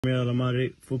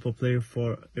العماري, football player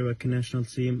for Iraqi national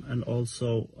team and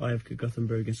also IFK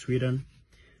Gothenburg in Sweden.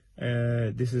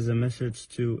 This is a message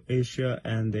to Asia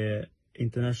and the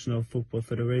International Football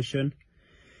Federation.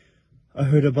 I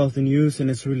heard about the news and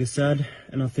it's really sad,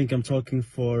 and I think I'm talking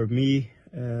for me,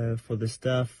 for the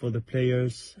staff, for the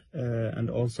players, and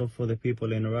also for the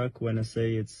people in Iraq when I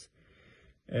say it's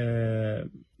a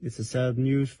sad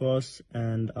news for us,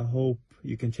 and I hope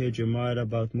you can change your mind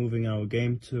about moving our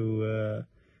game to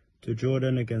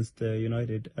Jordan against the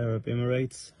United Arab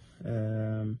Emirates.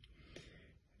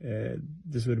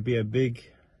 This would be a big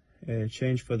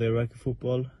change for the Iraqi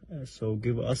football, so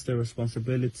give us the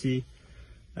responsibility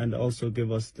and also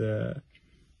give us the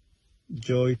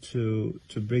joy to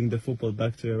bring the football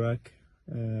back to Iraq.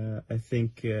 I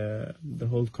think the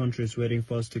whole country is waiting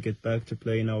for us to get back to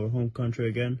play in our home country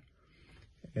again.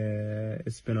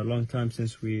 It's been a long time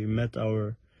since we met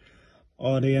our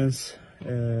audience.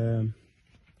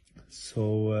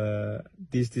 So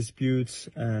these disputes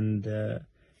and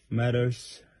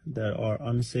matters that are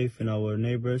unsafe in our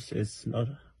neighbors, it's not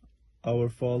our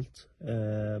fault,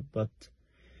 but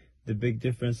the big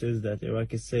difference is that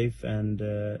Iraq is safe and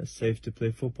safe to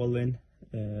play football in.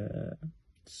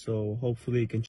 So hopefully you can